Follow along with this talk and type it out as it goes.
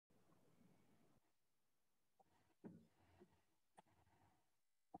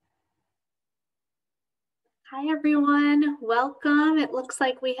Hi, everyone. Welcome. It looks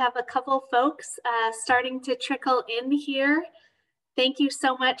like we have a couple folks starting to trickle in here. Thank you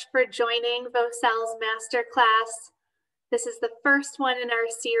so much for joining Vocel's Masterclass. This is the first one in our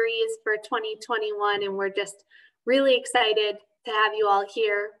series for 2021, and we're just really excited to have you all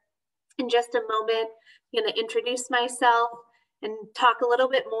here. In just a moment, I'm going to introduce myself and talk a little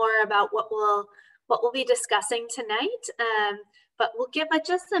bit more about what we'll be discussing tonight. But we'll give it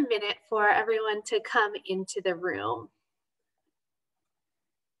just a minute for everyone to come into the room.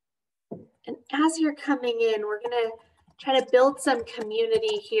 And as you're coming in, we're going to try to build some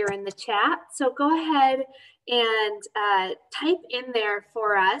community here in the chat. So go ahead and type in there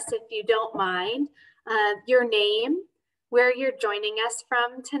for us, if you don't mind, your name, where you're joining us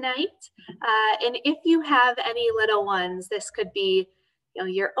from tonight. And if you have any little ones, this could be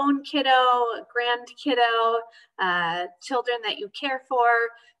your own kiddo, grand kiddo, children that you care for,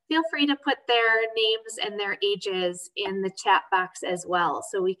 feel free to put their names and their ages in the chat box as well,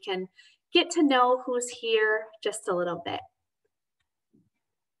 so we can get to know who's here just a little bit.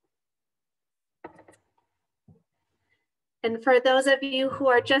 And for those of you who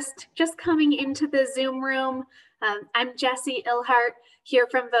are just coming into the Zoom room, I'm Jessie Ilhart here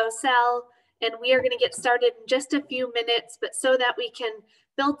from Vocel. And we are going to get started in just a few minutes, but so that we can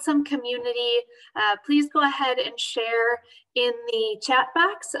build some community, please go ahead and share in the chat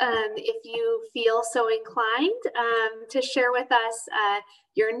box if you feel so inclined to share with us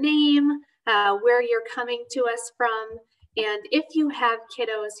your name, where you're coming to us from, and if you have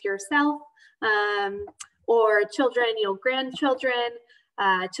kiddos yourself or children, grandchildren,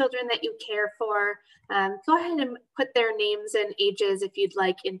 children that you care for, go ahead and put their names and ages, if you'd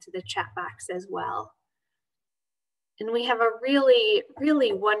like, into the chat box as well. And we have a really,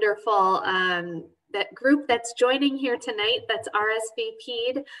 really wonderful that group that's joining here tonight that's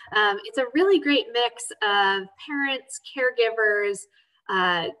RSVP'd. It's a really great mix of parents, caregivers,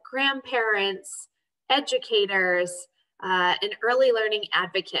 grandparents, educators, and early learning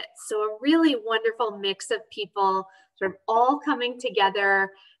advocates. So a really wonderful mix of people sort of all coming together,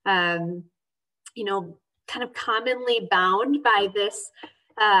 kind of commonly bound by this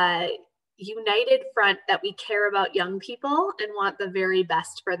united front that we care about young people and want the very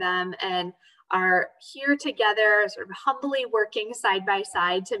best for them, and are here together sort of humbly working side by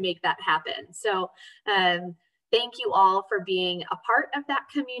side to make that happen. So thank you all for being a part of that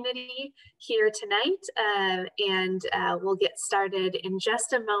community here tonight, and we'll get started in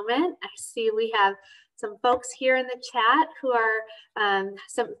just a moment. I see we have some folks here in the chat who are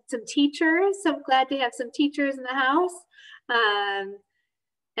some teachers. So glad to have some teachers in the house,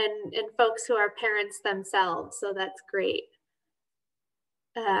 and folks who are parents themselves. So that's great.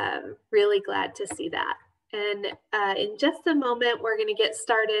 Really glad to see that. And in just a moment, we're going to get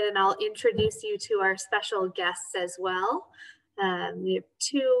started, and I'll introduce you to our special guests as well. We have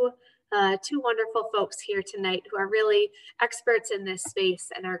two wonderful folks here tonight who are really experts in this space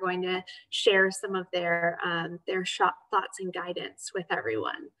and are going to share some of their thoughts and guidance with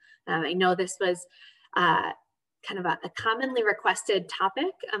everyone. I know this was kind of a commonly requested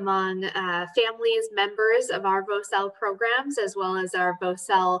topic among families, members of our Vocel programs, as well as our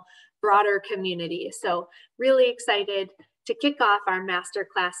Vocel broader community. So really excited to kick off our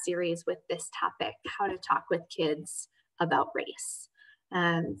masterclass series with this topic, how to talk with kids about race.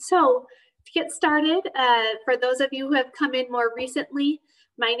 So to get started, for those of you who have come in more recently,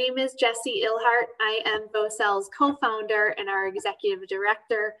 my name is Jessie Ilhart. I am Vocel's co-founder and our executive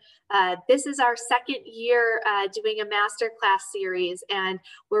director. This is our second year doing a masterclass series, and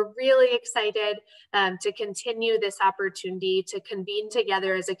we're really excited to continue this opportunity to convene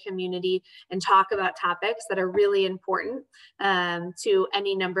together as a community and talk about topics that are really important to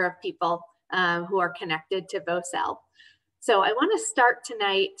any number of people who are connected to Vocel. So I want to start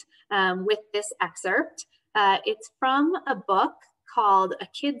tonight with this excerpt. It's from a book called A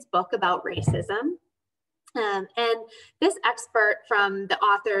Kid's Book About Racism. And this excerpt from the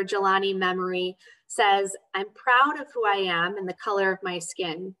author, Jelani Memory, says, "I'm proud of who I am and the color of my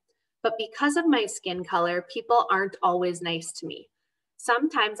skin, but because of my skin color, people aren't always nice to me.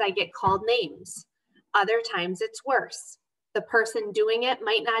 Sometimes I get called names. Other times it's worse. The person doing it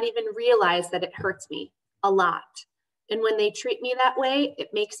might not even realize that it hurts me a lot. And when they treat me that way, it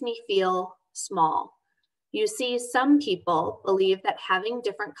makes me feel small. You see, some people believe that having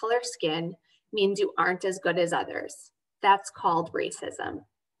different color skin means you aren't as good as others. That's called racism."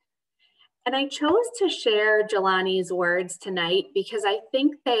 And I chose to share Jelani's words tonight because I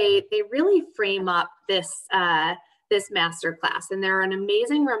think they really frame up this, this masterclass, and they're an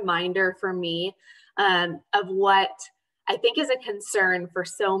amazing reminder for me of what I think is a concern for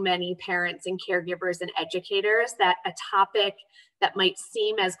so many parents and caregivers and educators, that a topic that might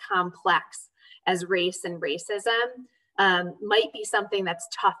seem as complex as race and racism might be something that's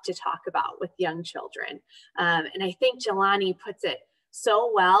tough to talk about with young children. And I think Jelani puts it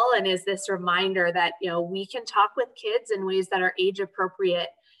so well, and is this reminder that, you know, we can talk with kids in ways that are age appropriate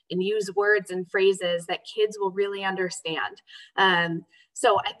and use words and phrases that kids will really understand.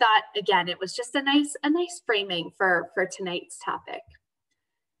 So I thought, again, it was just a nice framing for tonight's topic.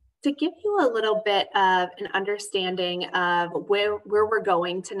 To give you a little bit of an understanding of where we're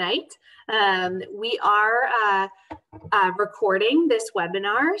going tonight, we are recording this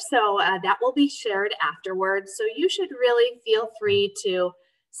webinar, so that will be shared afterwards. So you should really feel free to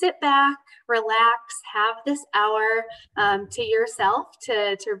sit back, relax, have this hour to yourself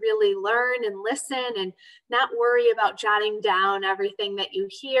to really learn and listen, and not worry about jotting down everything that you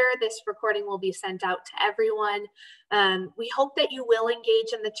hear. This recording will be sent out to everyone. We hope that you will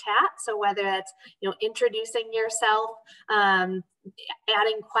engage in the chat. So whether that's, you know, introducing yourself,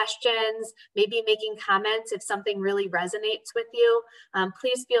 adding questions, maybe making comments if something really resonates with you,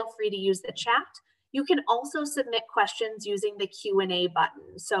 please feel free to use the chat. You can also submit questions using the Q&A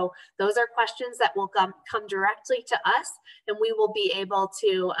button. So those are questions that will come directly to us, and we will be able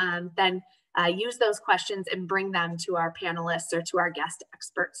to then use those questions and bring them to our panelists or to our guest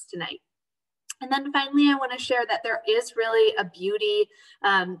experts tonight. And then finally, I want to share that there is really a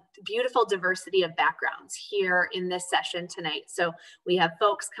beautiful diversity of backgrounds here in this session tonight. So we have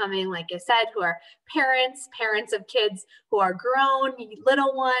folks coming, like I said, who are parents of kids who are grown,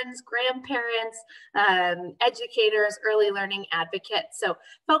 little ones, grandparents, educators, early learning advocates. So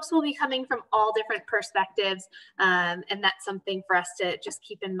folks will be coming from all different perspectives, and that's something for us to just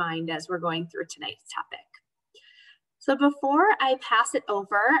keep in mind as we're going through tonight's topic. So before I pass it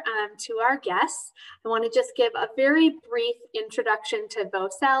over to our guests, I want to just give a very brief introduction to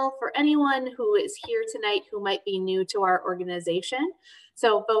VOCEL for anyone who is here tonight who might be new to our organization.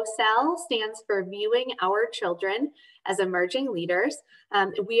 So VOCEL stands for Viewing Our Children as Emerging Leaders.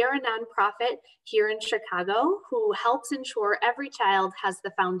 We are a nonprofit here in Chicago who helps ensure every child has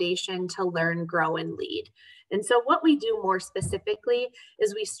the foundation to learn, grow, and lead. And so what we do more specifically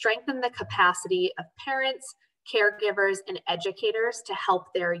is we strengthen the capacity of parents, caregivers, and educators to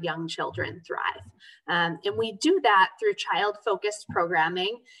help their young children thrive. And we do that through child-focused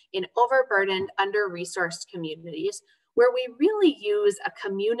programming in overburdened, under-resourced communities, where we really use a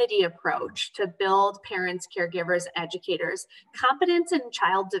community approach to build parents, caregivers, educators, competence in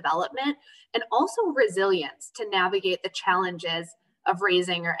child development, and also resilience to navigate the challenges of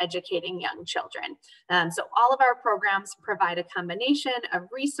raising or educating young children. So all of our programs provide a combination of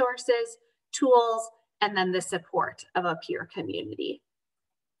resources, tools, and then the support of a peer community.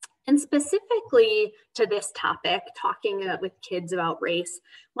 And specifically to this topic, talking with kids about race,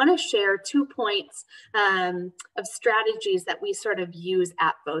 I want to share 2 points of strategies that we sort of use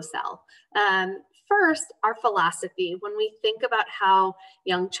at VOCEL. First, our philosophy. When we think about how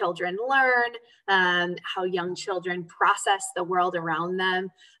young children learn, how young children process the world around them,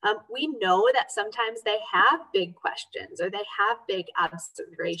 we know that sometimes they have big questions or they have big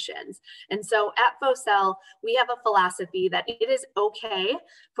observations. And so at VOCEL, we have a philosophy that it is okay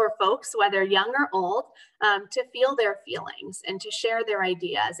for folks, whether young or old, to feel their feelings and to share their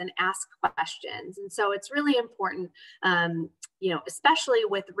ideas and ask questions. And so it's really important, you know, especially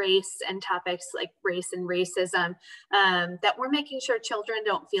with race and topics like race and racism, that we're making sure children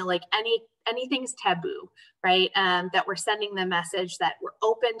don't feel like anything's taboo, right? That we're sending the message that we're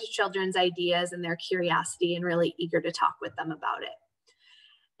open to children's ideas and their curiosity and really eager to talk with them about it.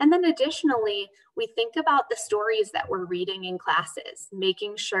 And then additionally, we think about the stories that we're reading in classes,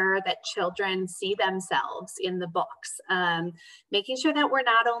 making sure that children see themselves in the books, making sure that we're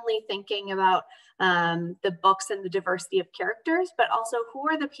not only thinking about the books and the diversity of characters, but also who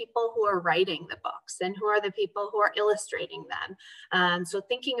are the people who are writing the books and who are the people who are illustrating them. So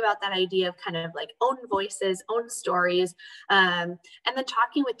thinking about that idea of kind of like own voices, own stories, and then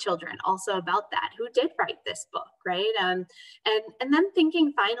talking with children also about that. Who did write this book, right? And then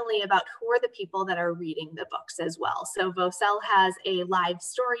thinking finally about who are the people that are reading the books as well. So VOCEL has a live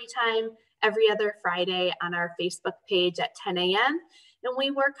story time every other Friday on our Facebook page at 10 a.m. And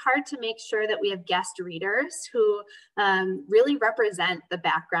we work hard to make sure that we have guest readers who really represent the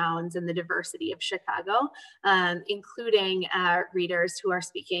backgrounds and the diversity of Chicago, including readers who are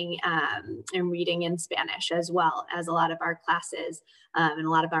speaking and reading in Spanish, as well as a lot of our classes and a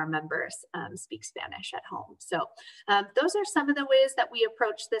lot of our members speak Spanish at home. So those are some of the ways that we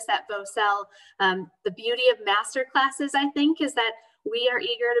approach this at VOCEL. The beauty of Masterclasses, I think, is that we are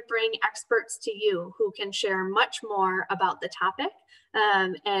eager to bring experts to you who can share much more about the topic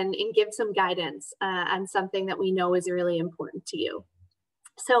and give some guidance on something that we know is really important to you.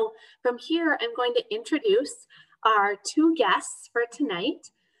 So from here, I'm going to introduce our two guests for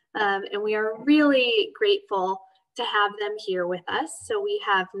tonight. And we are really grateful to have them here with us. So we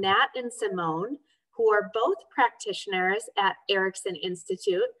have Nat and Simone, who are both practitioners at Erickson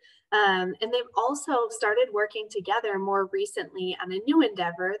Institute. And they've also started working together more recently on a new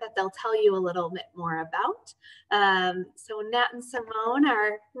endeavor that they'll tell you a little bit more about. So Nat and Simone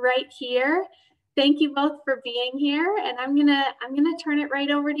are right here. Thank you both for being here, and I'm gonna turn it right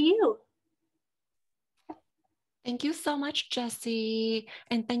over to you. Thank you so much, Jessie.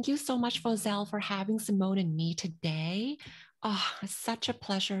 And thank you so much, Fozelle, for having Simone and me today. Oh, it's such a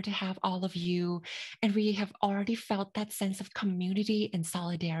pleasure to have all of you. And we have already felt that sense of community and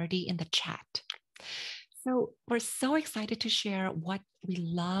solidarity in the chat. So we're so excited to share what we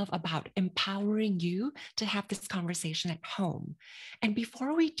love about empowering you to have this conversation at home. And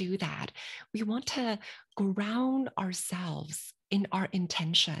before we do that, we want to ground ourselves in our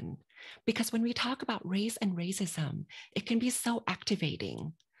intention. Because when we talk about race and racism, it can be so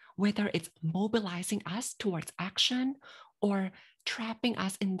activating, whether it's mobilizing us towards action or trapping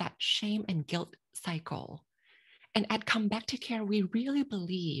us in that shame and guilt cycle. And at Come Back to Care, we really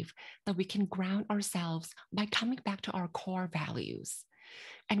believe that we can ground ourselves by coming back to our core values.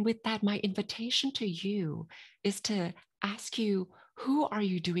 And with that, my invitation to you is to ask you, who are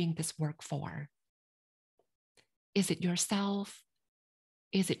you doing this work for? Is it yourself?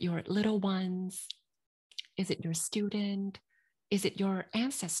 Is it your little ones? Is it your student? Is it your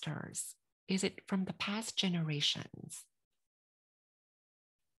ancestors? Is it from the past generations?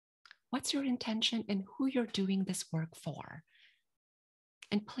 What's your intention and who you're doing this work for?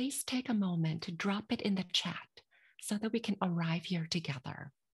 And please take a moment to drop it in the chat so that we can arrive here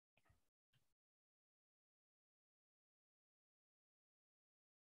together.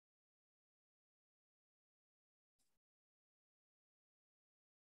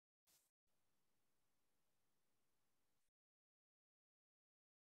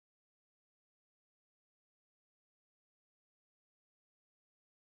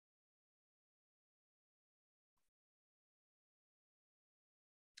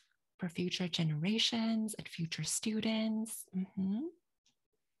 For future generations and future students,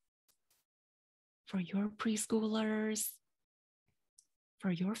 for your preschoolers, for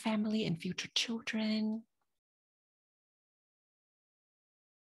your family and future children.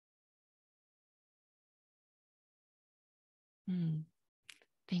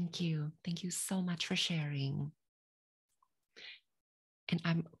 Thank you. Thank you so much for sharing. And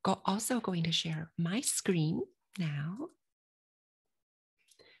I'm also going to share my screen now.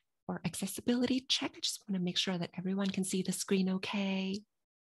 For accessibility check, I just want to make sure that everyone can see the screen okay.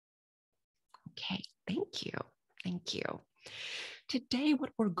 Okay, thank you. Thank you. Today,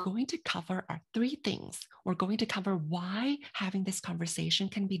 what we're going to cover are three things. We're going to cover why having this conversation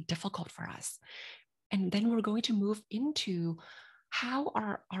can be difficult for us. And then we're going to move into how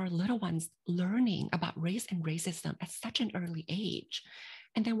are our little ones learning about race and racism at such an early age.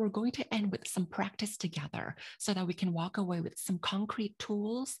 And then we're going to end with some practice together so that we can walk away with some concrete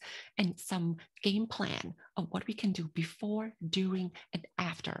tools and some game plan of what we can do before, during, and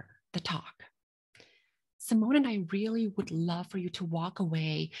after the talk. Simone and I really would love for you to walk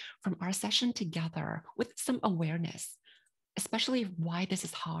away from our session together with some awareness, especially why this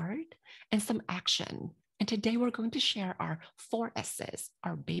is hard, and some action. And today we're going to share our 4 S's,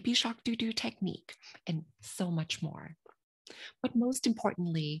 our baby shark doo-doo technique, and so much more. But most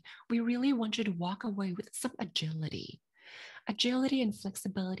importantly, we really want you to walk away with some agility and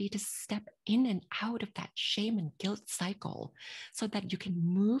flexibility to step in and out of that shame and guilt cycle so that you can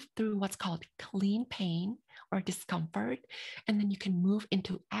move through what's called clean pain or discomfort, and then you can move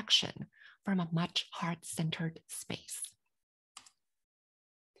into action from a much heart-centered space.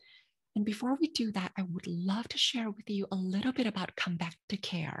 And before we do that, I would love to share with you a little bit about Come Back to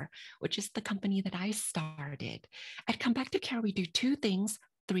Care, which is the company that I started. At Come Back to Care, we do 2 things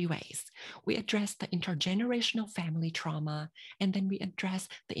 3 ways. We address the intergenerational family trauma, and then we address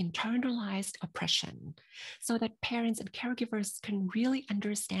the internalized oppression so that parents and caregivers can really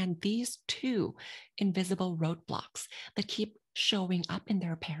understand these 2 invisible roadblocks that keep showing up in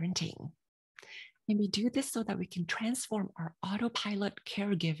their parenting. And we do this so that we can transform our autopilot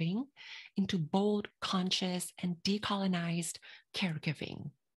caregiving into bold, conscious, and decolonized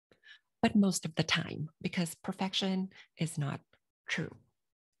caregiving. But most of the time, because perfection is not true.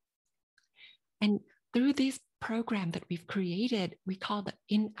 And through these program that we've created, we call the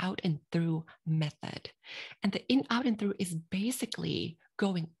in, out, and through method. And the in, out, and through is basically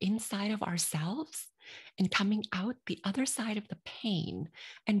going inside of ourselves and coming out the other side of the pain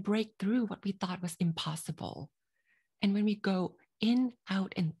and break through what we thought was impossible. And when we go in,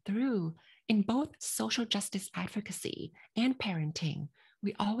 out, and through, in both social justice advocacy and parenting,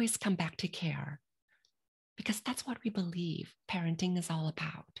 we always come back to care, because that's what we believe parenting is all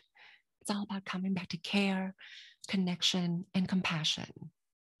about. It's all about coming back to care, connection, and compassion.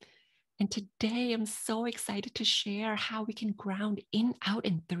 And today I'm so excited to share how we can ground in, out,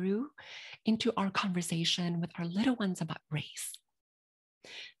 and through into our conversation with our little ones about race.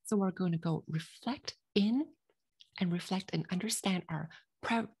 So we're going to go reflect in and reflect and understand our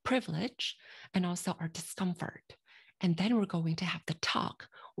privilege and also our discomfort. And then we're going to have the talk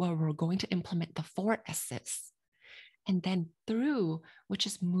where we're going to implement the 4 S's. And then through, which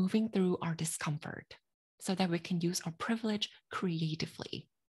is moving through our discomfort so that we can use our privilege creatively.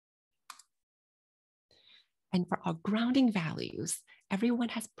 And for our grounding values, everyone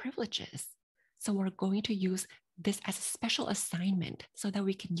has privileges. So we're going to use this as a special assignment so that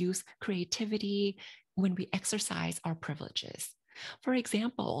we can use creativity when we exercise our privileges. For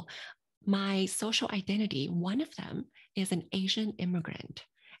example, my social identity, one of them is an Asian immigrant,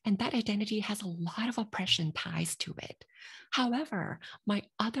 and that identity has a lot of oppression ties to it. However, my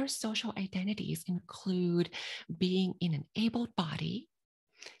other social identities include being in an able body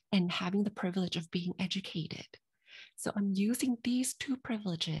and having the privilege of being educated. So I'm using these 2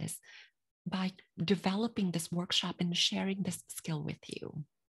 privileges by developing this workshop and sharing this skill with you.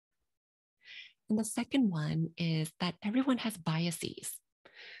 And the second one is that everyone has biases.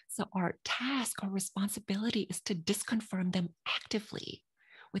 So our task or responsibility is to disconfirm them actively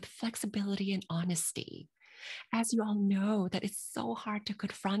with flexibility and honesty. As you all know, that it's so hard to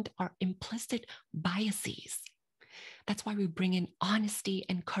confront our implicit biases. That's why we bring in honesty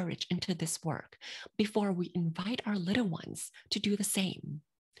and courage into this work before we invite our little ones to do the same.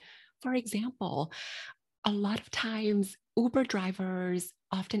 For example, a lot of times Uber drivers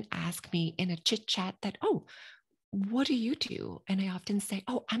often ask me in a chit chat that, oh, what do you do? And I often say,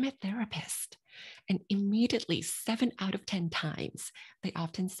 oh, I'm a therapist. And immediately 7 out of 10 times, they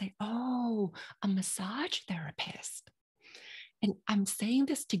often say, oh, a massage therapist. And I'm saying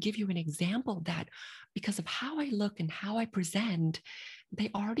this to give you an example that because of how I look and how I present,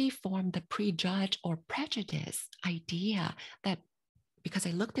 they already form the prejudge or prejudice idea that because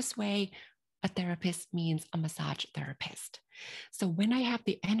I look this way, a therapist means a massage therapist. So when I have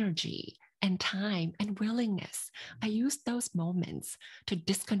the energy and time and willingness, I use those moments to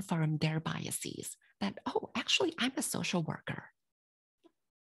disconfirm their biases that, oh, actually, I'm a social worker.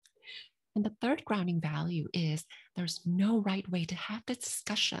 And the third grounding value is there's no right way to have this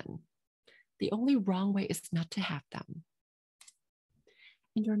discussion. The only wrong way is not to have them.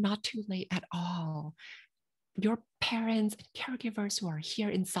 And you're not too late at all. Your parents and caregivers who are here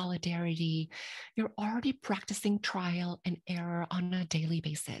in solidarity, you're already practicing trial and error on a daily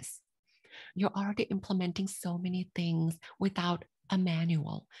basis. You're already implementing so many things without a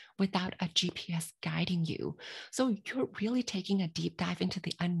manual, without a GPS guiding you. So you're really taking a deep dive into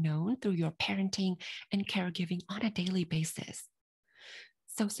the unknown through your parenting and caregiving on a daily basis.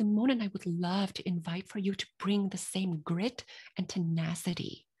 So Simone and I would love to invite for you to bring the same grit and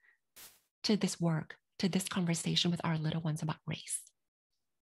tenacity to this work, to this conversation with our little ones about race.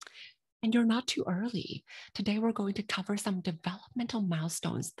 And you're not too early. Today, we're going to cover some developmental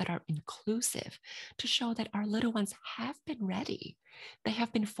milestones that are inclusive to show that our little ones have been ready. They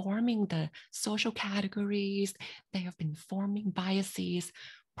have been forming the social categories. They have been forming biases,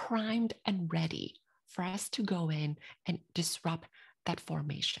 primed and ready for us to go in and disrupt that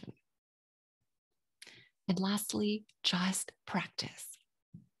formation. And lastly, just practice.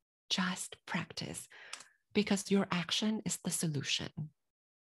 Just practice, because your action is the solution.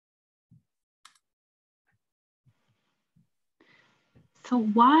 So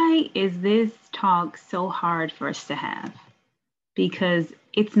why is this talk so hard for us to have? Because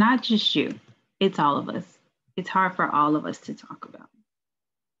it's not just you, it's all of us. It's hard for all of us to talk about.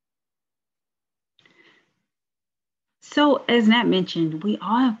 So as Nat mentioned, we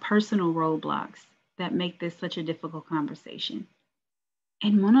all have personal roadblocks that make this such a difficult conversation.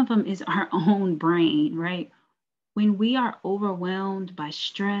 And one of them is our own brain, right? When we are overwhelmed by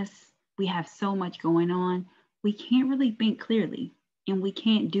stress, we have so much going on, we can't really think clearly. And we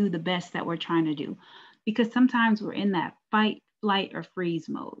can't do the best that we're trying to do because sometimes we're in that fight, flight, or freeze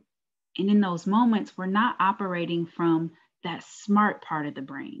mode. And in those moments, we're not operating from that smart part of the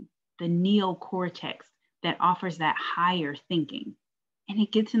brain, the neocortex that offers that higher thinking. and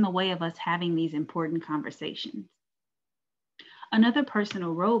it gets in the way of us having these important conversations. Another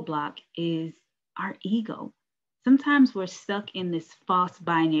personal roadblock is our ego. Sometimes we're stuck in this false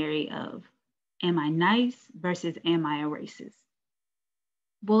binary of, am I nice versus am I a racist?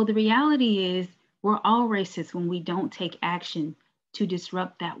 Well, the reality is we're all racist when we don't take action to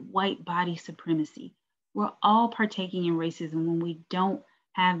disrupt that white body supremacy. We're all partaking in racism when we don't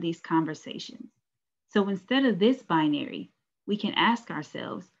have these conversations. So instead of this binary, we can ask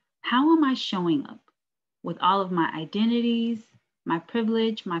ourselves, how am I showing up with all of my identities, my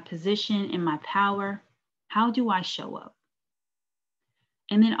privilege, my position, and my power? How do I show up?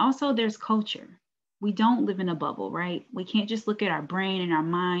 And then also there's culture. We don't live in a bubble, right? We can't just look at our brain and our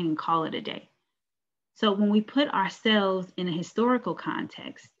mind and call it a day. So when we put ourselves in a historical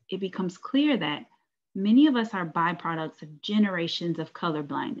context, it becomes clear that many of us are byproducts of generations of color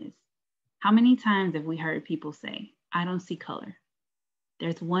blindness. How many times have we heard people say, I don't see color?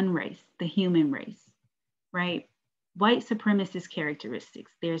 There's one race, the human race, right? White supremacist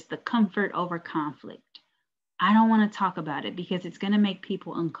characteristics. There's the comfort over conflict. I don't want to talk about it because it's going to make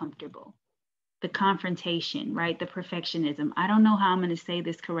people uncomfortable. The confrontation, right? The perfectionism. I don't know how I'm going to say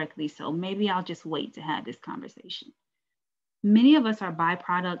this correctly, so maybe I'll just wait to have this conversation. Many of us are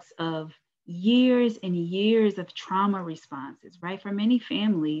byproducts of years and years of trauma responses, right? For many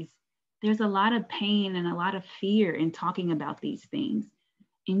families, there's a lot of pain and a lot of fear in talking about these things.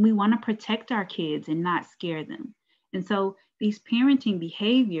 And we want to protect our kids and not scare them. And so these parenting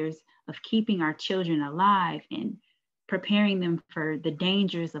behaviors of keeping our children alive and preparing them for the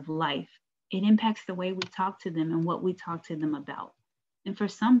dangers of life, it impacts the way we talk to them and what we talk to them about. And for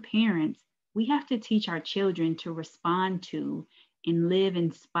some parents, we have to teach our children to respond to and live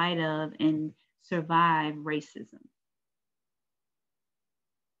in spite of and survive racism.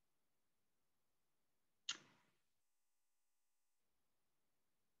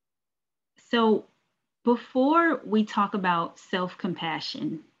 So before we talk about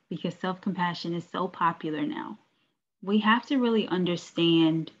self-compassion, because self-compassion is so popular now, we have to really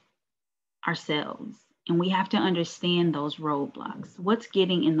understand ourselves and we have to understand those roadblocks, what's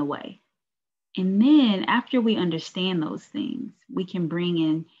getting in the way. And then after we understand those things, we can bring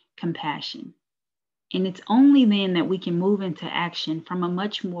in compassion. And it's only then that we can move into action from a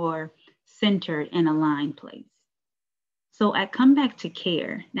much more centered and aligned place. So at Come Back to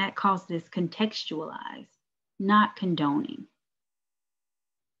Care, Nat calls this contextualize, not condoning.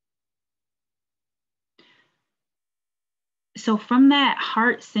 So from that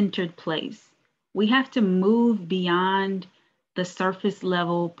heart-centered place, we have to move beyond the surface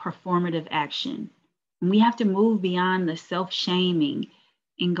level performative action. And we have to move beyond the self-shaming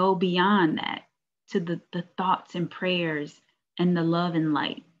and go beyond that to the thoughts and prayers and the love and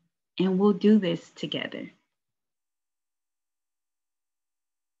light. And we'll do this together.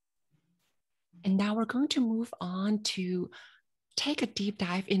 And now we're going to move on to take a deep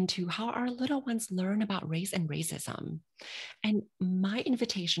dive into how our little ones learn about race and racism. And my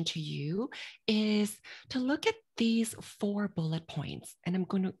invitation to you is to look at these 4 bullet points, and I'm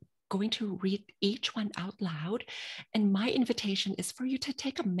going to read each one out loud. And my invitation is for you to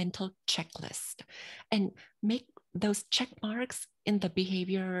take a mental checklist and make those check marks in the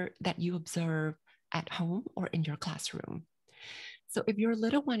behavior that you observe at home or in your classroom. So if your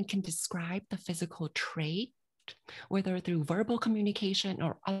little one can describe the physical trait, whether through verbal communication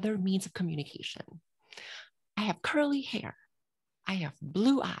or other means of communication. I have curly hair. I have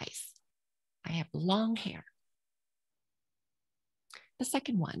blue eyes. I have long hair. The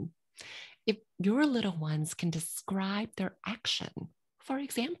second one, if your little ones can describe their action, for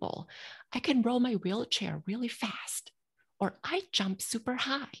example, I can roll my wheelchair really fast, or I jump super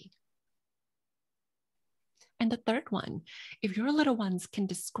high. And the third one, if your little ones can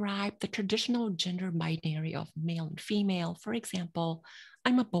describe the traditional gender binary of male and female, for example,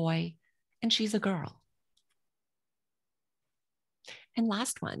 I'm a boy and she's a girl. And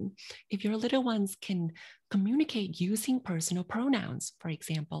last one, if your little ones can communicate using personal pronouns, for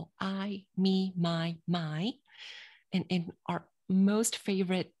example, I, me, my, and in our most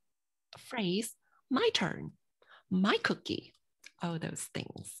favorite phrase, my turn, my cookie, all those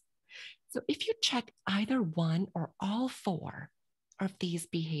things. So if you check either one or all 4 of these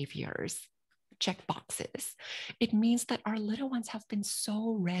behaviors, check boxes, it means that our little ones have been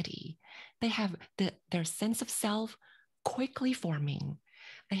so ready. They have their sense of self quickly forming.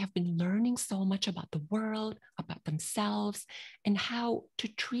 They have been learning so much about the world, about themselves, and how to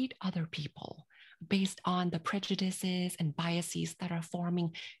treat other people based on the prejudices and biases that are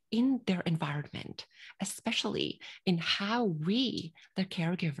forming in their environment, especially in how we, the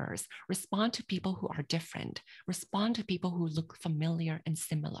caregivers, respond to people who are different, respond to people who look familiar and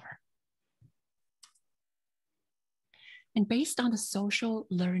similar. And based on the social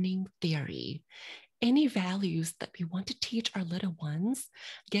learning theory, any values that we want to teach our little ones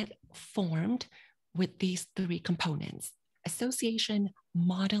get formed with these three components: association,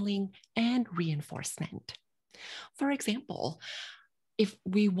 modeling, and reinforcement. For example, if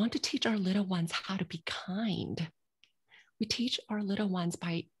we want to teach our little ones how to be kind, we teach our little ones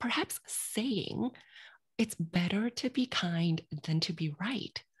by perhaps saying it's better to be kind than to be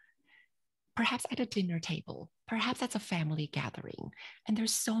right. Perhaps at a dinner table, perhaps at a family gathering. And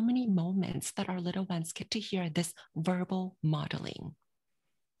there's so many moments that our little ones get to hear this verbal modeling.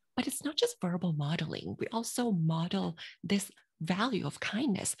 But it's not just verbal modeling. We also model this value of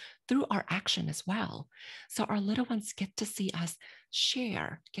kindness through our action as well. So our little ones get to see us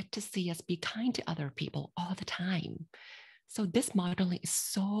share, get to see us be kind to other people all the time. So this modeling is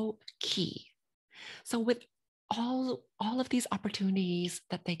so key. So with all of these opportunities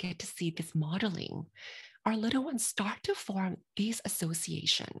that they get to see this modeling, our little ones start to form these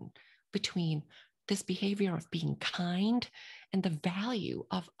association between this behavior of being kind and the value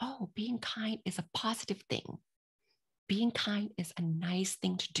of, oh, being kind is a positive thing. Being kind is a nice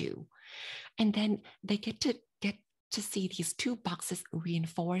thing to do. And then they get to see these two boxes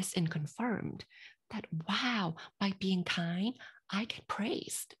reinforced and confirmed that, wow, by being kind, I get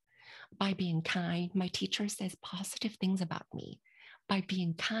praised. By being kind, my teacher says positive things about me. By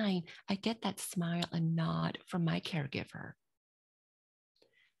being kind, I get that smile and nod from my caregiver.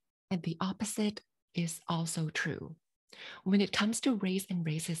 And the opposite is also true. When it comes to race and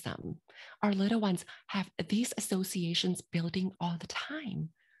racism, our little ones have these associations building all the time,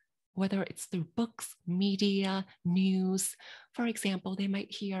 whether it's through books, media, news. For example, they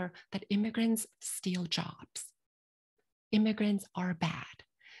might hear that immigrants steal jobs. Immigrants are bad.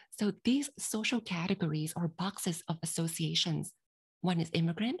 So these social categories or boxes of associations, one is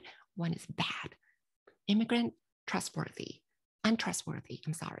immigrant, one is bad. Immigrant, trustworthy, untrustworthy,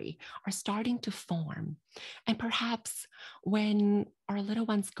 are starting to form. And perhaps when our little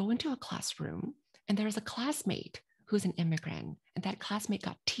ones go into a classroom and there's a classmate who's an immigrant and that classmate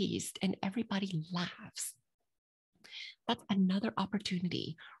got teased and everybody laughs, that's another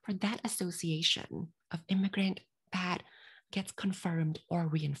opportunity for that association of immigrant bad gets confirmed or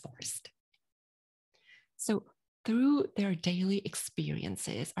reinforced. So through their daily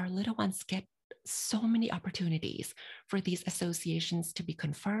experiences, our little ones get so many opportunities for these associations to be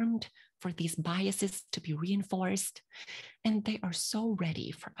confirmed, for these biases to be reinforced. And they are so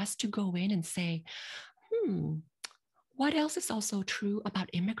ready for us to go in and say, what else is also true about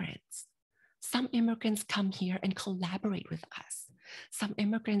immigrants? Some immigrants come here and collaborate with us. Some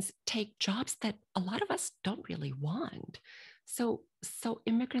immigrants take jobs that a lot of us don't really want. So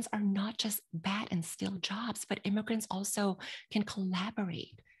immigrants are not just bad and steal jobs, but immigrants also can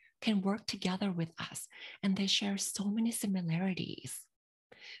collaborate, can work together with us, and they share so many similarities.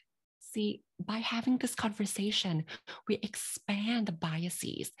 See, by having this conversation, we expand the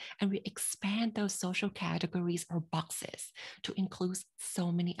biases and we expand those social categories or boxes to include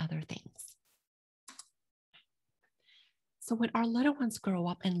so many other things. So when our little ones grow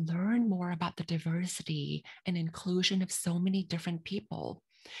up and learn more about the diversity and inclusion of so many different people,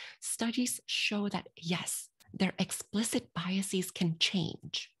 studies show that yes, their explicit biases can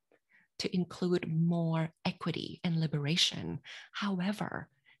change to include more equity and liberation. However,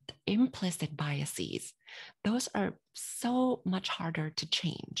 the implicit biases, those are so much harder to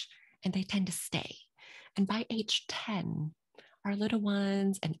change and they tend to stay. And by age 10, our little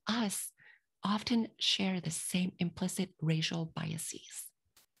ones and us often share the same implicit racial biases.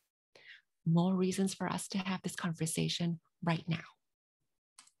 More reasons for us to have this conversation right now.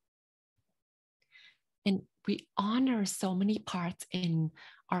 And we honor so many parts in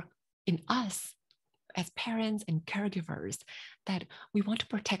us as parents and caregivers that we want to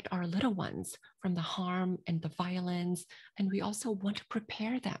protect our little ones from the harm and the violence. And we also want to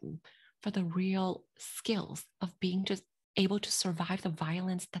prepare them for the real skills of being just able to survive the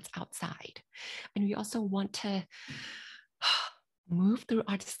violence that's outside. And we also want to move through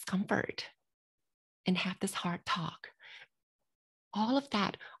our discomfort and have this hard talk. All of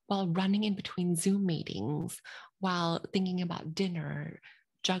that while running in between Zoom meetings, while thinking about dinner,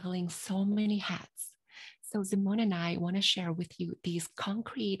 juggling so many hats. So Simone and I want to share with you these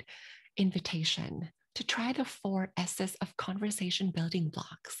concrete invitation to try the 4 S's of conversation building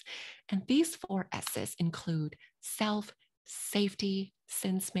blocks. And these 4 S's include self, safety,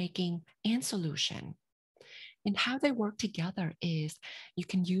 sense making, and solution. And how they work together is you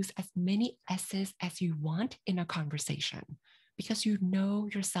can use as many S's as you want in a conversation because you know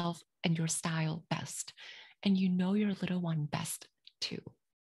yourself and your style best, and you know your little one best too.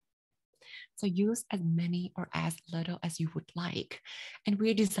 So use as many or as little as you would like. And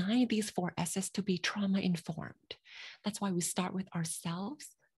we design these 4 S's to be trauma informed. That's why we start with ourselves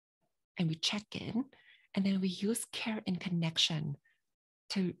and we check in, and then we use care and connection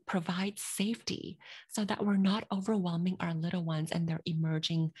to provide safety so that we're not overwhelming our little ones and their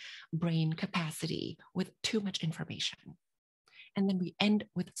emerging brain capacity with too much information. And then we end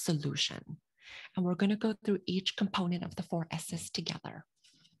with solution. And we're going to go through each component of the 4 S's together.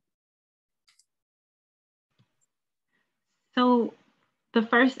 So the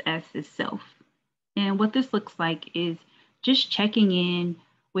first S is self. And what this looks like is just checking in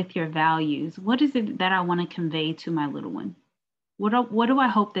with your values. What is it that I want to convey to my little one? What do I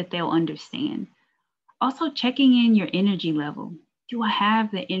hope that they'll understand? Also checking in your energy level. Do I have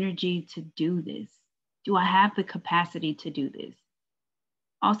the energy to do this? Do I have the capacity to do this?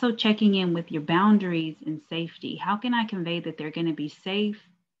 Also checking in with your boundaries and safety. How can I convey that they're going to be safe?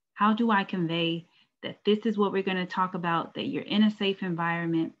 How do I convey that this is what we're going to talk about, that you're in a safe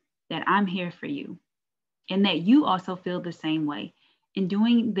environment, that I'm here for you, and that you also feel the same way, and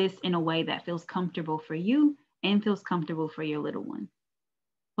doing this in a way that feels comfortable for you and feels comfortable for your little one.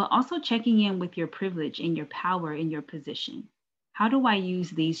 But also checking in with your privilege and your power and your position. How do I use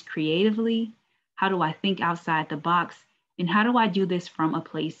these creatively? How do I think outside the box? And how do I do this from a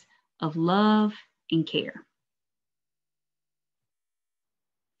place of love and care?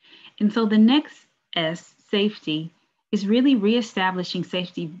 And so the next S, safety, is really reestablishing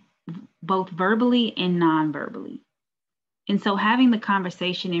safety both verbally and non-verbally. And so having the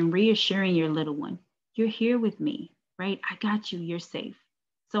conversation and reassuring your little one, you're here with me, right? I got you, you're safe.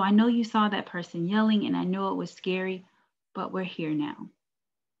 So I know you saw that person yelling and I know it was scary, but we're here now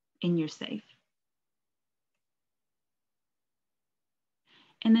and you're safe.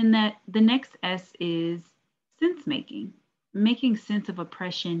 And then the next S is sense making, making sense of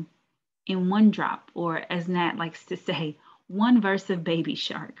oppression in one drop, or as Nat likes to say, one verse of Baby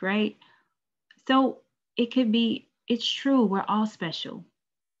Shark, right? So it could be, it's true, we're all special,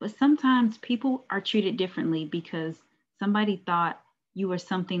 but sometimes people are treated differently because somebody thought you were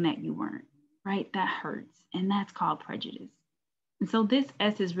something that you weren't, right? That hurts, and that's called prejudice. And so this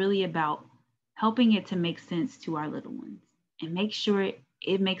S is really about helping it to make sense to our little ones and make sure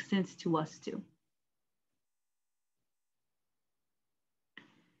it makes sense to us too.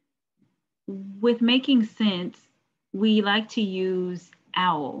 With making sense, we like to use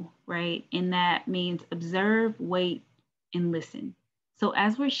OWL, right? And that means observe, wait, and listen. So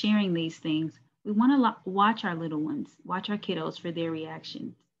as we're sharing these things, we want to watch our little ones, watch our kiddos for their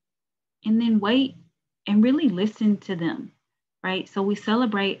reactions, and then wait and really listen to them, right? So we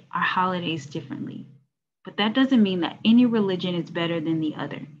celebrate our holidays differently, but that doesn't mean that any religion is better than the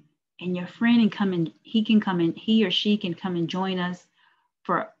other. And your friend he or she can come and join us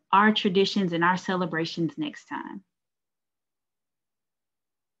for our traditions and our celebrations next time.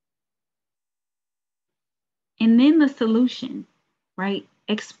 And then the solution, right?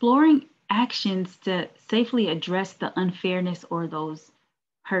 Exploring actions to safely address the unfairness or those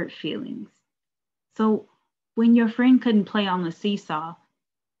hurt feelings. So when your friend couldn't play on the seesaw,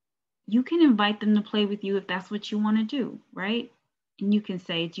 you can invite them to play with you if that's what you want to do, right? And you can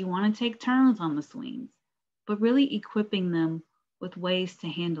say, do you want to take turns on the swings? But really equipping them with ways to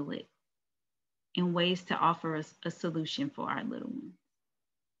handle it and ways to offer us a solution for our little one.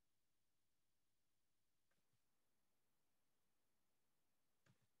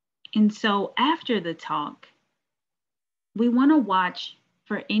 And so after the talk, we want to watch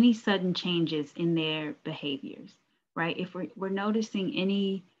for any sudden changes in their behaviors, right? If we're noticing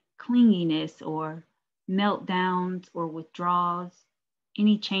any clinginess or meltdowns or withdrawals,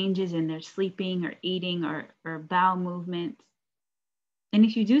 any changes in their sleeping or eating or bowel movements. And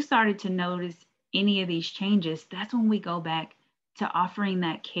if you do started to notice any of these changes, that's when we go back to offering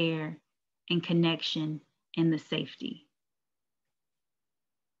that care and connection and the safety.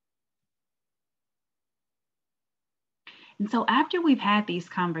 And so after we've had these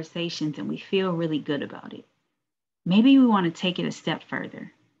conversations and we feel really good about it, maybe we want to take it a step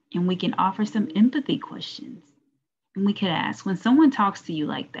further and we can offer some empathy questions. And we could ask, when someone talks to you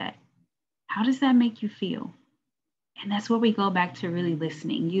like that, how does that make you feel? And that's where we go back to really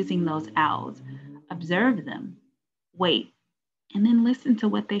listening, using those owls. Observe them, wait, and then listen to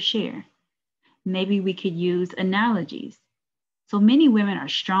what they share. Maybe we could use analogies. So many women are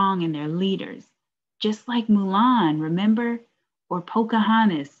strong and they're leaders, just like Mulan, remember? Or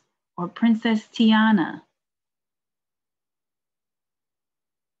Pocahontas, or Princess Tiana.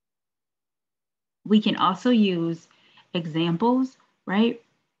 We can also use examples, right?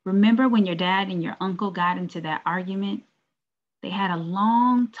 Remember when your dad and your uncle got into that argument? They had a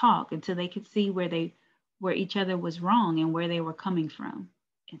long talk until they could see where each other was wrong and where they were coming from.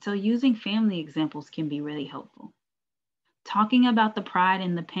 And so using family examples can be really helpful. Talking about the pride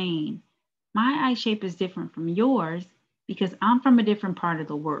and the pain. My eye shape is different from yours because I'm from a different part of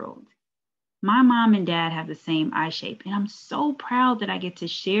the world. My mom and dad have the same eye shape, and I'm so proud that I get to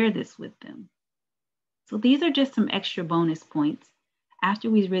share this with them. So these are just some extra bonus points after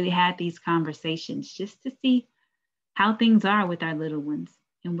we've really had these conversations, just to see how things are with our little ones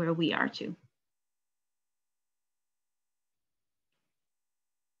and where we are too.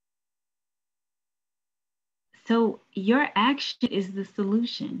 So your action is the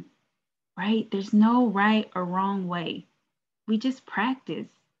solution, right? There's no right or wrong way. We just practice.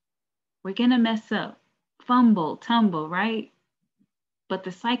 We're gonna mess up, fumble, tumble, right? But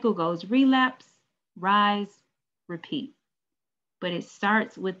the cycle goes relapse, rise, repeat. But it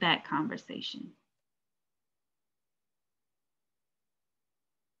starts with that conversation.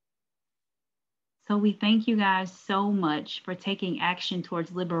 So we thank you guys so much for taking action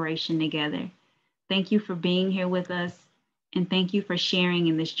towards liberation together. Thank you for being here with us, and thank you for sharing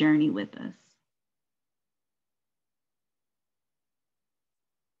in this journey with us.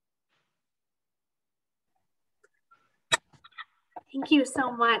 Thank you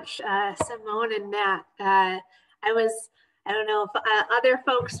so much, Simone and Matt. I don't know if other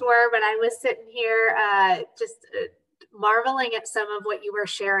folks were, but I was sitting here just marveling at some of what you were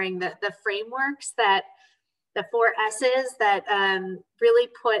sharing, the frameworks that the 4 S's that really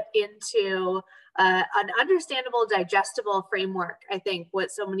put into an understandable, digestible framework. I think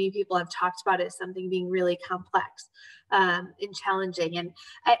what so many people have talked about is something being really complex and challenging. And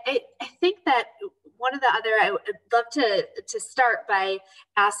I think that one of the other, I would love to start by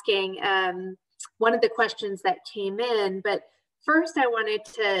asking one of the questions that came in, but first I wanted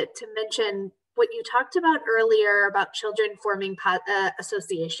to mention what you talked about earlier about children forming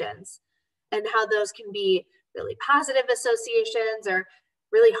associations and how those can be really positive associations or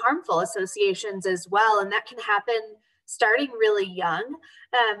really harmful associations as well. And that can happen starting really young.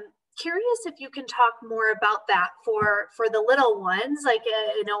 Curious if you can talk more about that for the little ones. Like,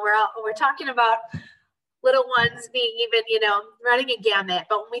 we're talking about little ones being even, running a gamut.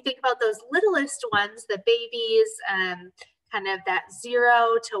 But when we think about those littlest ones, the babies, kind of that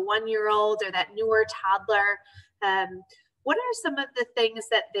 0 to 1 year old or that newer toddler, what are some of the things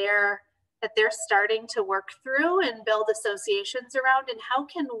that they're starting to work through and build associations around? And how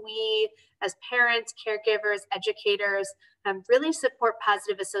can we as parents, caregivers, educators, really support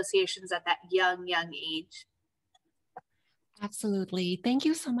positive associations at that young age? Absolutely. Thank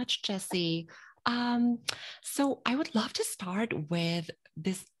you so much, Jessie. So I would love to start with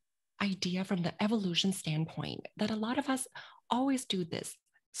this idea from the evolution standpoint that a lot of us always do this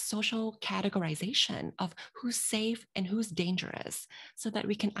social categorization of who's safe and who's dangerous so that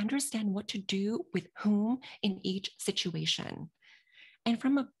we can understand what to do with whom in each situation. And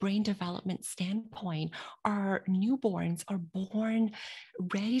from a brain development standpoint, our newborns are born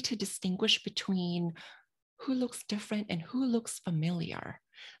ready to distinguish between who looks different and who looks familiar.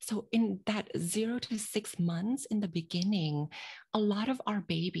 So in that 0 to 6 months in the beginning, a lot of our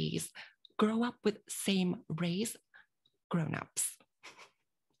babies grow up with same race grown-ups.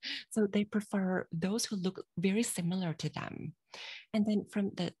 So they prefer those who look very similar to them. And then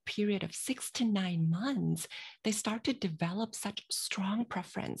from the period of 6 to 9 months, they start to develop such strong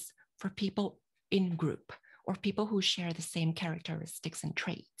preference for people in group or people who share the same characteristics and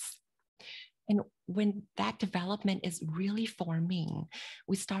traits. And when that development is really forming,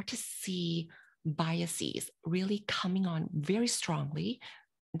 we start to see biases really coming on very strongly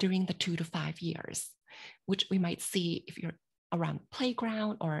during the 2 to 5 years, which we might see if you're around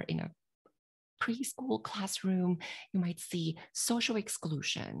playground or in a preschool classroom. You might see social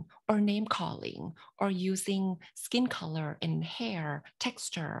exclusion or name calling or using skin color and hair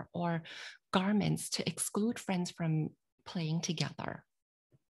texture or garments to exclude friends from playing together.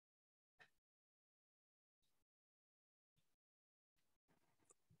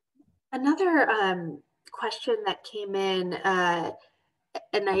 Another question that came in,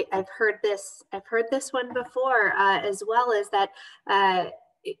 and I've heard this one before as well, is that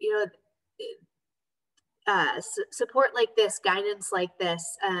support like this, guidance like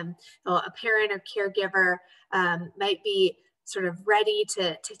this, a parent or caregiver might be sort of ready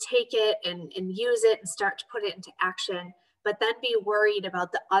to take it and use it and start to put it into action. but then be worried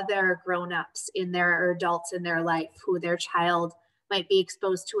about the other grown-ups in their, or adults in their life who their child might be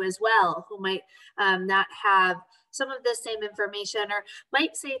exposed to as well, who might not have some of the same information or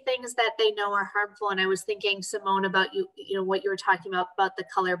might say things that they know are harmful. And I was thinking, Simone, about what you were talking about the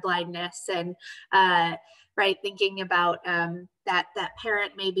color blindness and right, thinking about that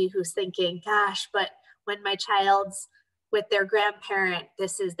parent maybe who's thinking, gosh, but when my child's with their grandparent,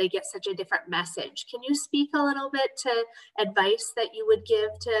 they get such a different message. Can you speak a little bit to advice that you would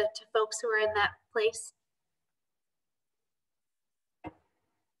give to folks who are in that place?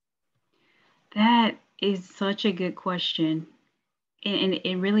 That is such a good question. And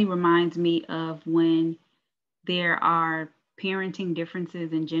it really reminds me of when there are parenting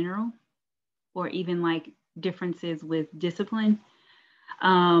differences in general, or even like differences with discipline.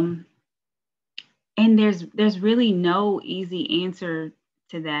 And there's really no easy answer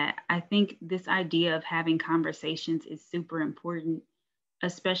to that. I think this idea of having conversations is super important,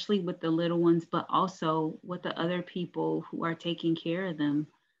 especially with the little ones, but also with the other people who are taking care of them.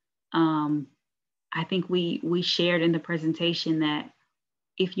 I think we shared in the presentation that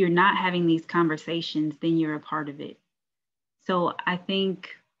if you're not having these conversations, then you're a part of it. So I think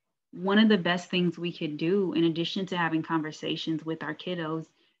one of the best things we could do, in addition to having conversations with our kiddos,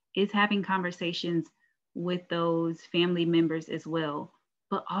 is having conversations with those family members as well,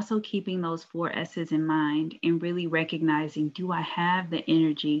 but also keeping those 4 S's in mind and really recognizing, do I have the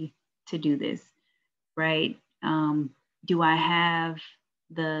energy to do this, right? Do I have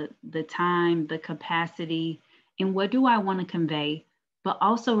the time, the capacity, and what do I want to convey? But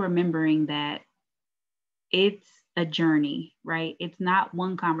also remembering that it's a journey, right? It's not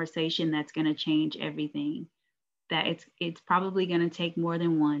one conversation that's going to change everything. That it's probably going to take more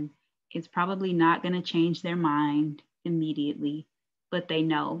than one. It's probably not going to change their mind immediately, but they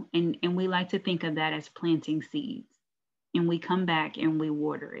know. And we like to think of that as planting seeds. And we come back and we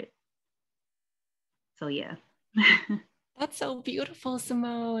water it. So yeah. That's so beautiful,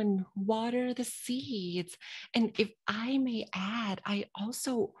 Simone. Water the seeds. And if I may add, I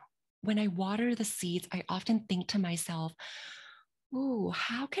also, when I water the seeds, I often think to myself, ooh,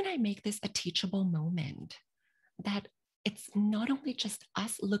 how can I make this a teachable moment? That it's not only just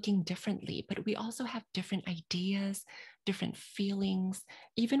us looking differently, but we also have different ideas, different feelings,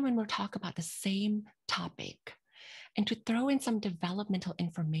 even when we're talking about the same topic. And to throw in some developmental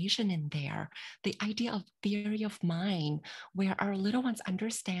information in there, the idea of theory of mind, where our little ones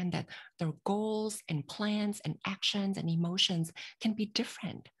understand that their goals and plans and actions and emotions can be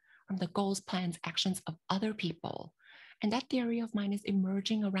different from the goals, plans, actions of other people. And that theory of mind is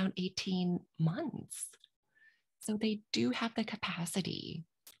emerging around 18 months. So they do have the capacity,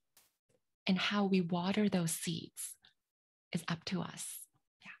 and how we water those seeds is up to us.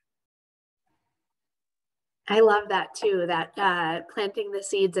 I love that too, that planting the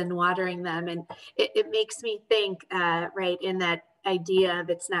seeds and watering them. And it makes me think, right, in that idea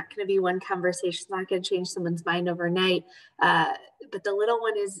of it's not going to be one conversation, it's not going to change someone's mind overnight. But the little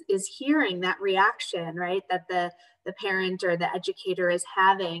one is hearing that reaction, right, that the parent or the educator is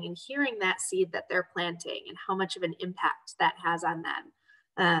having, and hearing that seed that they're planting and how much of an impact that has on them.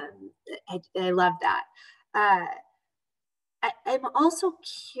 I love that. I'm also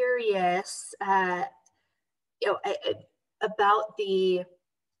curious, about the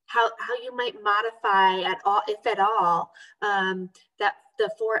how you might modify at all, if at all, that the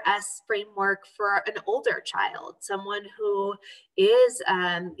 4S framework for an older child, someone who is,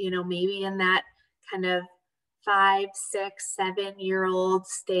 maybe in that kind of 5, 6, 7-year-old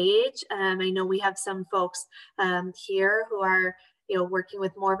stage. I know we have some folks here who are working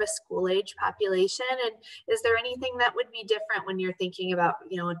with more of a school age population. And is there anything that would be different when you're thinking about,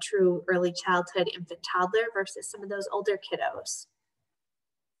 a true early childhood infant toddler versus some of those older kiddos?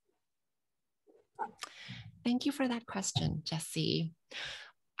 Thank you for that question, Jessie.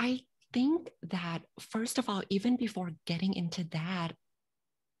 I think that, first of all, even before getting into that,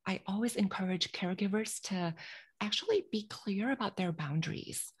 I always encourage caregivers to actually be clear about their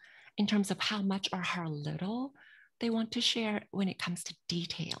boundaries in terms of how much or how little they want to share when it comes to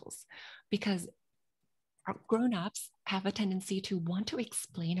details, because our grown-ups have a tendency to want to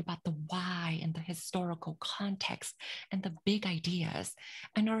explain about the why and the historical context and the big ideas.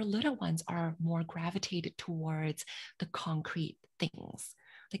 And our little ones are more gravitated towards the concrete things,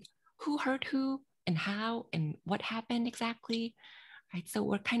 like who hurt who and how and what happened exactly. Right? So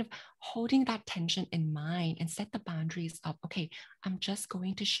we're kind of holding that tension in mind and set the boundaries of, okay, I'm just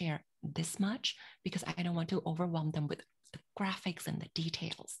going to share this much because I don't want to overwhelm them with the graphics and the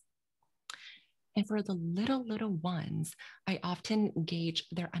details. And for the little ones, I often gauge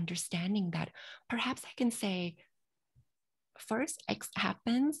their understanding that perhaps I can say, first X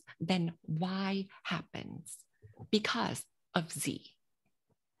happens, then Y happens because of Z.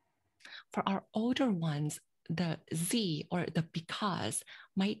 For our older ones, the Z or the because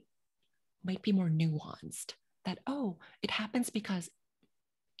might be more nuanced, that, oh, it happens because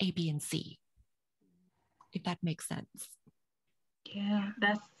A, B, and C, if that makes sense. Yeah,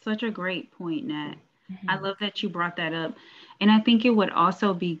 that's such a great point, Nat. I Mm-hmm. love that you brought that up. And I think it would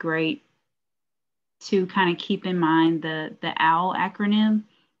also be great to kind of keep in mind the OWL acronym,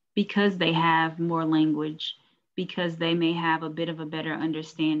 because they have more language, because they may have a bit of a better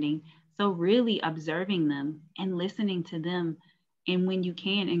understanding. So really observing them and listening to them, and when you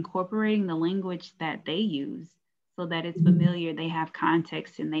can, incorporating the language that they use so that it's familiar, they have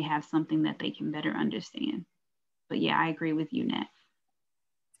context, and they have something that they can better understand. But yeah, I agree with you, Nat.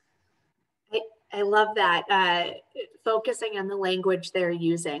 I love that, focusing on the language they're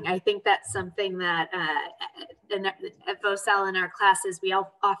using. I think that's something that at VOCEL in our classes, we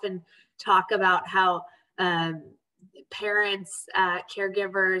often talk about how parents,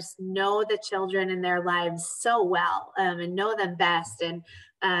 caregivers know the children in their lives so well, and know them best, and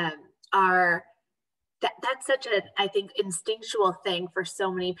are that's such a, I think, instinctual thing for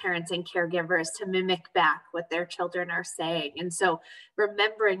so many parents and caregivers to mimic back what their children are saying. And so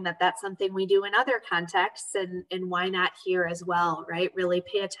remembering that that's something we do in other contexts, and why not here as well, right? Really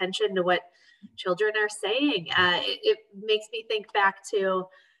pay attention to what children are saying. It makes me think back to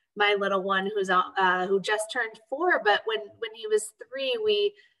my little one who just turned 4, but when he was 3,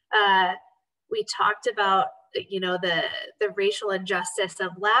 we talked about, the racial injustice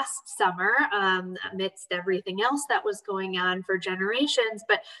of last summer, amidst everything else that was going on for generations,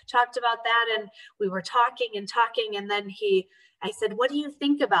 but talked about that, and we were talking and talking, and then I said, what do you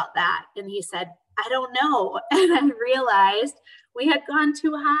think about that? And he said, I don't know. And I realized we had gone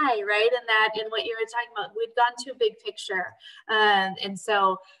too high, right? In what you were talking about, we'd gone too big picture. And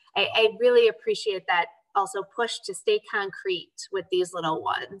so I really appreciate that also push to stay concrete with these little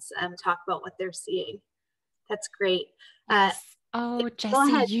ones and talk about what they're seeing. That's great. Yes. Oh, Go Jessie,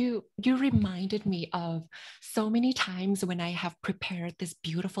 ahead. you reminded me of so many times when I have prepared this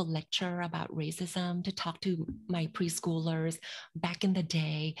beautiful lecture about racism to talk to my preschoolers back in the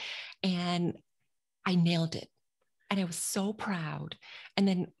day, and I nailed it. And I was so proud. And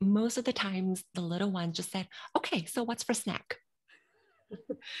then most of the times, the little one just said, okay, so what's for snack?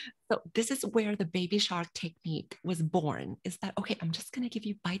 So this is where the baby shark technique was born, is that, okay, I'm just going to give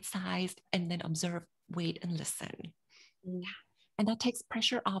you bite-sized and then observe, wait, and listen. Mm. And that takes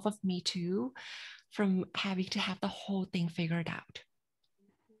pressure off of me too, from having to have the whole thing figured out.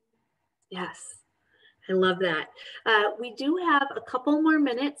 Yes, I love that. We do have a couple more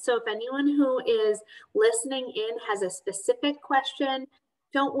minutes. So if anyone who is listening in has a specific question,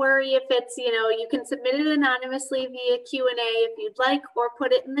 don't worry if it's, you can submit it anonymously via Q&A if you'd like, or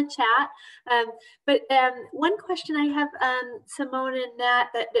put it in the chat. But one question I have, Simone and Nat,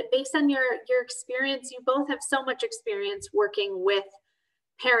 that based on your experience, you both have so much experience working with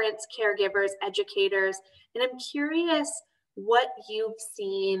parents, caregivers, educators, and I'm curious what you've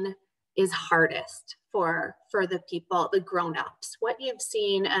seen is hardest for the people, the grown-ups, what you've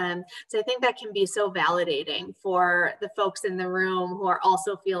seen. So I think that can be so validating for the folks in the room who are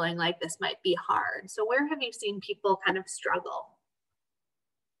also feeling like this might be hard. So where have you seen people kind of struggle?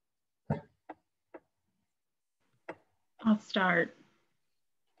 I'll start.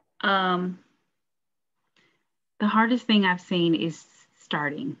 The hardest thing I've seen is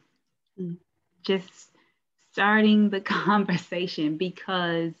starting. Just starting the conversation,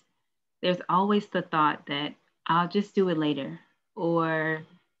 because there's always the thought that I'll just do it later, or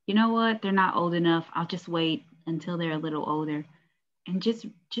you know what, they're not old enough, I'll just wait until they're a little older. And just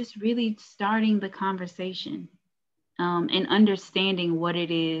really starting the conversation, and understanding what it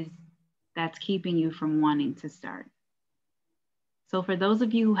is that's keeping you from wanting to start. So for those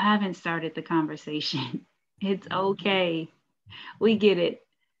of you who haven't started the conversation, it's okay. We get it.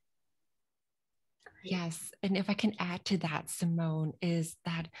 Yes. And if I can add to that, Simone, is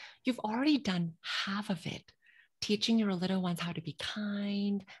that you've already done half of it, teaching your little ones how to be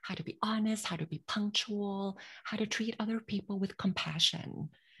kind, how to be honest, how to be punctual, how to treat other people with compassion.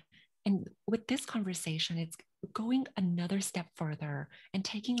 And with this conversation, it's going another step further and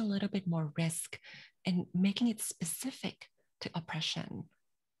taking a little bit more risk and making it specific to oppression,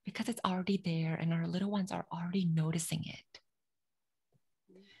 because it's already there and our little ones are already noticing it.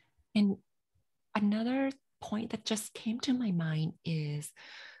 And another point that just came to my mind is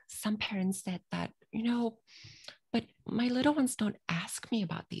some parents said that, but my little ones don't ask me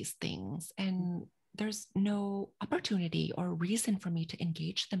about these things, and there's no opportunity or reason for me to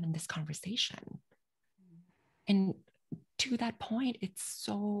engage them in this conversation. And to that point, it's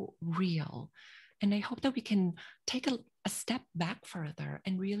so real. And I hope that we can take a step back further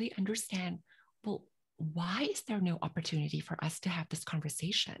and really understand, well, why is there no opportunity for us to have this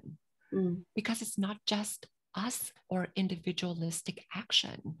conversation? Because it's not just us or individualistic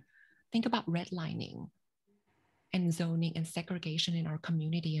action. Think about redlining and zoning and segregation in our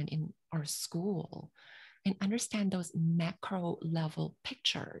community and in our school, and understand those macro level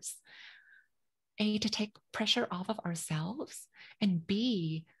pictures. A, to take pressure off of ourselves, and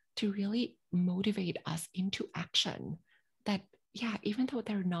B, to really motivate us into action. That, yeah, even though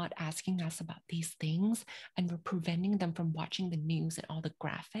they're not asking us about these things and we're preventing them from watching the news and all the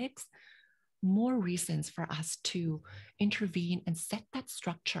graphics, more reasons for us to intervene and set that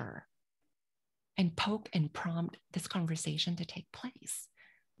structure and poke and prompt this conversation to take place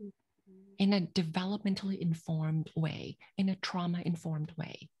in a developmentally informed way, in a trauma-informed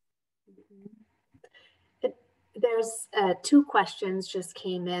way. There's two questions just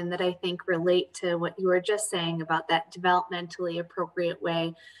came in that I think relate to what you were just saying about that developmentally appropriate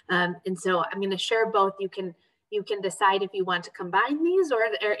way. And so I'm going to share both. You can decide if you want to combine these or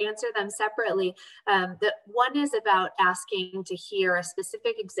answer them separately. The one is about asking to hear a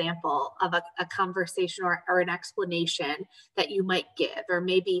specific example of a conversation or an explanation that you might give, or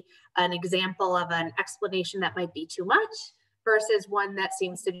maybe an example of an explanation that might be too much versus one that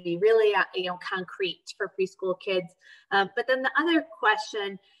seems to be really concrete for preschool kids. But then the other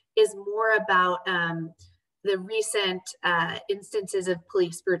question is more about the recent instances of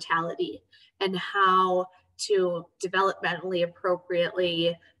police brutality and how to developmentally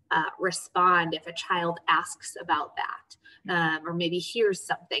appropriately respond if a child asks about that, or maybe hears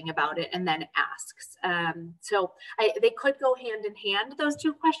something about it and then asks. So they could go hand in hand, those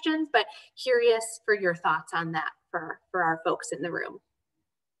two questions, but curious for your thoughts on that for our folks in the room.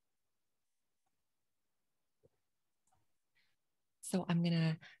 So I'm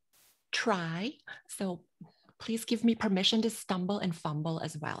gonna try. So please give me permission to stumble and fumble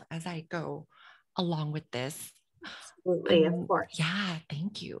as well as I go along with this. Absolutely, of course. Yeah,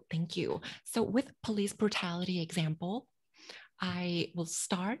 thank you. Thank you. So with police brutality example, I will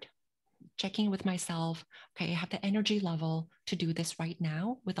start checking with myself, okay, I have the energy level to do this right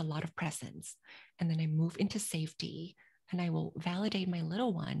now with a lot of presence. And then I move into safety, and I will validate my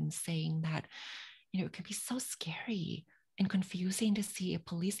little one, saying that, it can be so scary and confusing to see a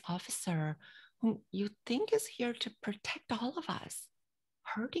police officer whom you think is here to protect all of us,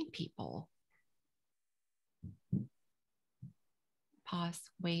 hurting people. Pause,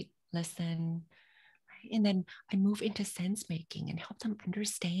 wait, listen. And then I move into sense making and help them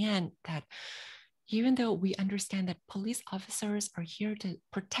understand that even though we understand that police officers are here to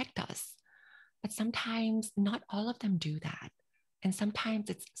protect us, but sometimes not all of them do that. And sometimes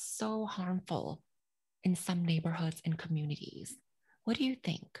it's so harmful in some neighborhoods and communities. What do you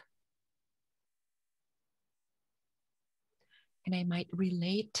think? And I might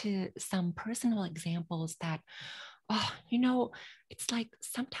relate to some personal examples that, it's like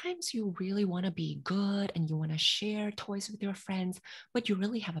sometimes you really want to be good and you want to share toys with your friends, but you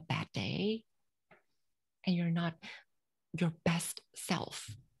really have a bad day and you're not your best self.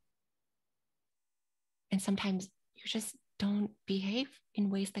 And sometimes you just don't behave in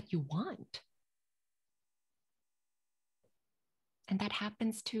ways that you want. And that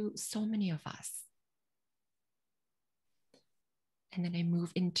happens to so many of us. And then I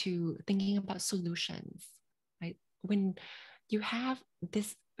move into thinking about solutions, right? When you have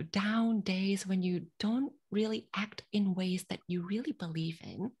this down days when you don't really act in ways that you really believe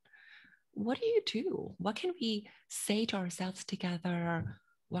in, what do you do? What can we say to ourselves together?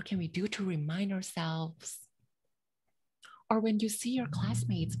 What can we do to remind ourselves? Or when you see your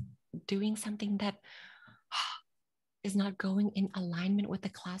classmates doing something that is not going in alignment with the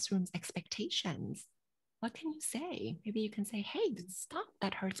classroom's expectations, what can you say? Maybe you can say, hey, stop,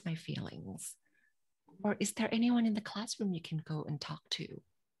 that hurts my feelings. Or is there anyone in the classroom you can go and talk to?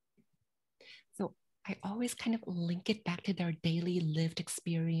 So I always kind of link it back to their daily lived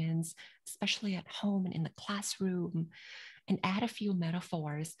experience, especially at home and in the classroom, and add a few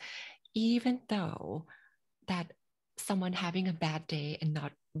metaphors, even though that someone having a bad day and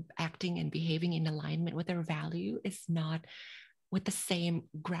not acting and behaving in alignment with their value is not with the same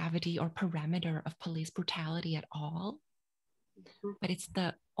gravity or parameter of police brutality at all. But it's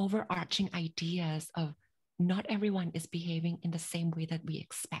the overarching ideas of not everyone is behaving in the same way that we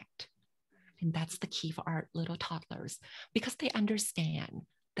expect. And that's the key for our little toddlers, because they understand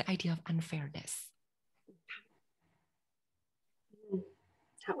the idea of unfairness.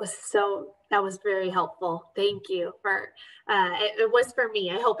 That was very helpful. Thank you for, it was for me.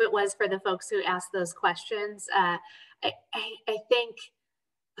 I hope it was for the folks who asked those questions. I think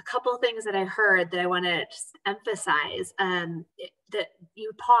a couple of things that I heard that I want to just emphasize, that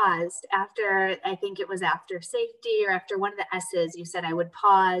you paused after, I think it was after safety or after one of the S's, you said I would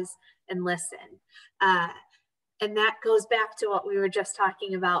pause and listen. And that goes back to what we were just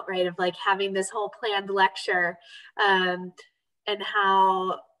talking about, right? Of like having this whole planned lecture, and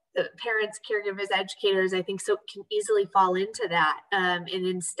how parents, caregivers, educators, I think so can easily fall into that. And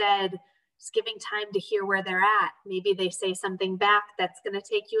instead, just giving time to hear where they're at. Maybe they say something back that's going to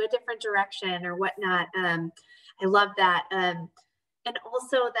take you a different direction or whatnot. I love that. And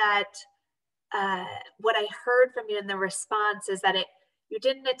also that what I heard from you in the response is that you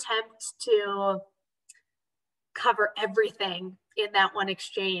didn't attempt to cover everything in that one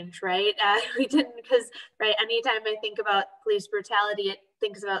exchange, right? We didn't, because, right, anytime I think about police brutality, it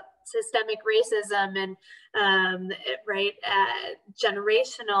thinks about systemic racism and, right,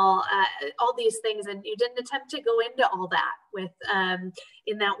 generational, all these things. And you didn't attempt to go into all that with,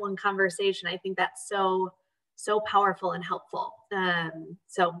 in that one conversation. I think that's so, so powerful and helpful.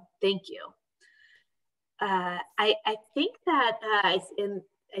 So thank you. I think that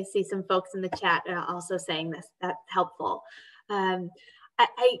I see some folks in the chat also saying this, that's helpful.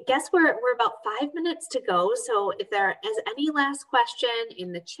 I guess we're about 5 minutes to go. So if there is any last question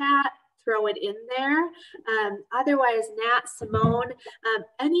in the chat, throw it in there. Otherwise, Nat, Simone,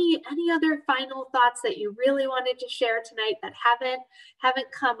 any other final thoughts that you really wanted to share tonight that haven't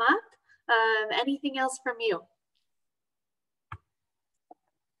come up? Anything else from you?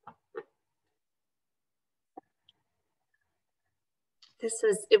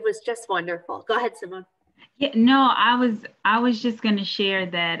 It was just wonderful. Go ahead, Simone. Yeah, no, I was just going to share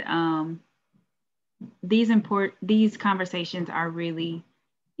that these conversations are really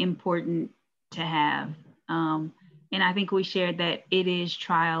important to have. And I think we shared that it is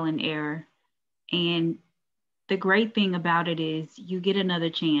trial and error. And the great thing about it is you get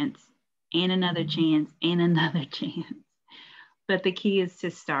another chance and another chance and another chance. But the key is to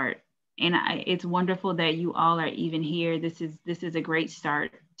start. And it's wonderful that you all are even here. This is a great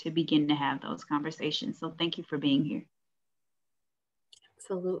start to begin to have those conversations. So thank you for being here.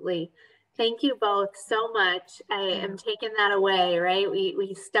 Absolutely. Thank you both so much. I am taking that away, right?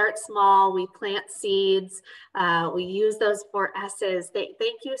 We start small, we plant seeds, we use those 4 S's.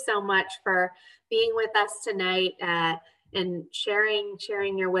 Thank you so much for being with us tonight and sharing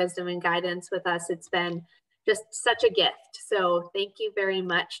your wisdom and guidance with us. It's been just such a gift. So thank you very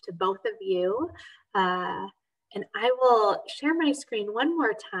much to both of you. And I will share my screen one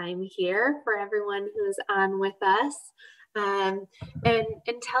more time here for everyone who's on with us. And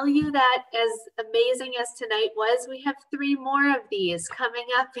tell you that as amazing as tonight was, we have 3 more of these coming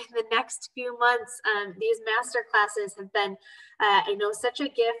up in the next few months. These master classes have been, I know, such a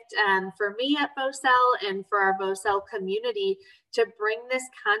gift for me at VOCEL and for our VOCEL community to bring this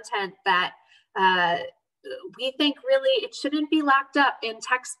content that we think really it shouldn't be locked up in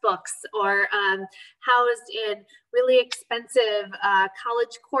textbooks or housed in really expensive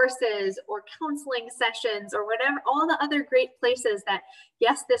college courses or counseling sessions or whatever, all the other great places that,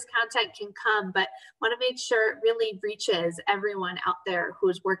 yes, this content can come, but want to make sure it really reaches everyone out there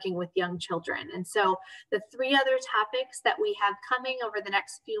who's working with young children. And so the 3 other topics that we have coming over the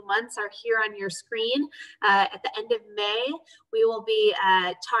next few months are here on your screen. At the end of May, we will be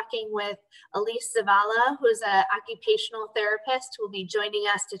talking with Elise Zavala, who's an occupational therapist, who will be joining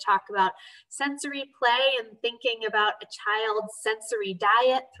us to talk about sensory play and thinking about a child's sensory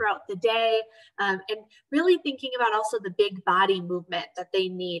diet throughout the day, and really thinking about also the big body movement that they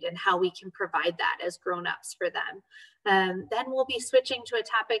need and how we can provide that as grown-ups for them. Then we'll be switching to a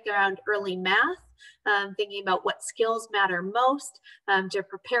topic around early math, thinking about what skills matter most to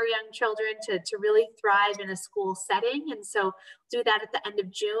prepare young children to really thrive in a school setting. And so do that at the end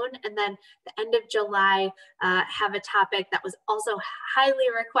of June. And then the end of July, have a topic that was also highly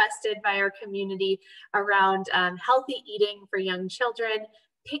requested by our community around healthy eating for young children,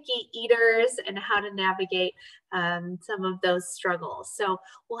 picky eaters, and how to navigate some of those struggles. So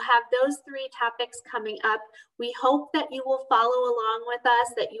we'll have those 3 topics coming up. We hope that you will follow along with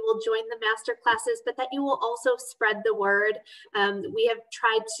us, that you will join the master classes, but that you will also spread the word. We have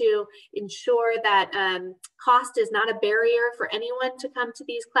tried to ensure that cost is not a barrier for anyone to come to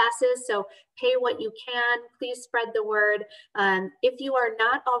these classes. So pay what you can, please spread the word. If you are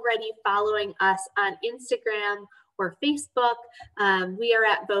not already following us on Instagram or Facebook, we are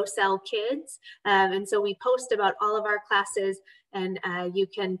at VOCEL Kids. And so we post about all of our classes, and you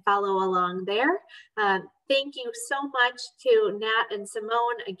can follow along there. Thank you so much to Nat and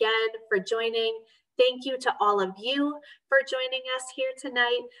Simone again for joining. Thank you to all of you for joining us here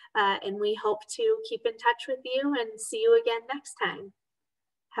tonight, and we hope to keep in touch with you and see you again next time.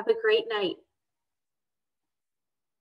 Have a great night.